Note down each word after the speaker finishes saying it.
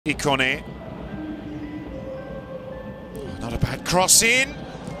Icone. Not a bad cross in.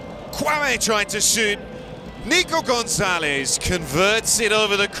 Kwame tried to shoot. Nico Gonzalez converts it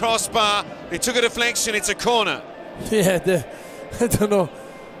over the crossbar. They took a deflection, it's a corner. Yeah, I don't know.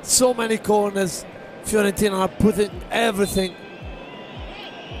 So many corners. Fiorentina are putting everything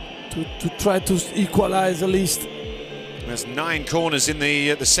to try to equalize at least. There's 9 corners in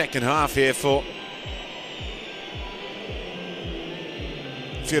the second half here for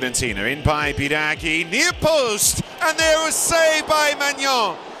Fiorentina. In by Biraghi, near post, and there was saved by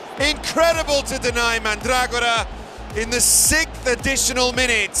Maignan. Incredible to deny Mandragora in the 6th additional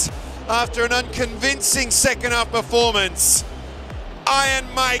minute after an unconvincing second half performance. Iron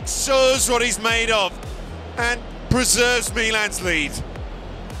Mike shows what he's made of and preserves Milan's lead.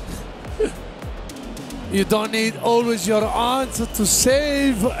 You don't need always your answer to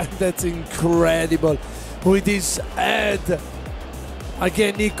save. That's incredible. With his head.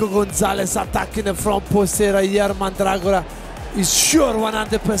 Again, Nico Gonzalez attacking the front post area here. Mandragora is sure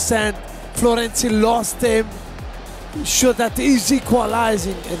 100%. Florenzi lost him. Sure that he's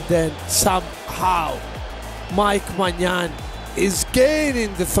equalizing. And then somehow Maignan is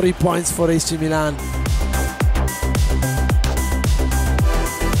gaining the 3 points for AC Milan.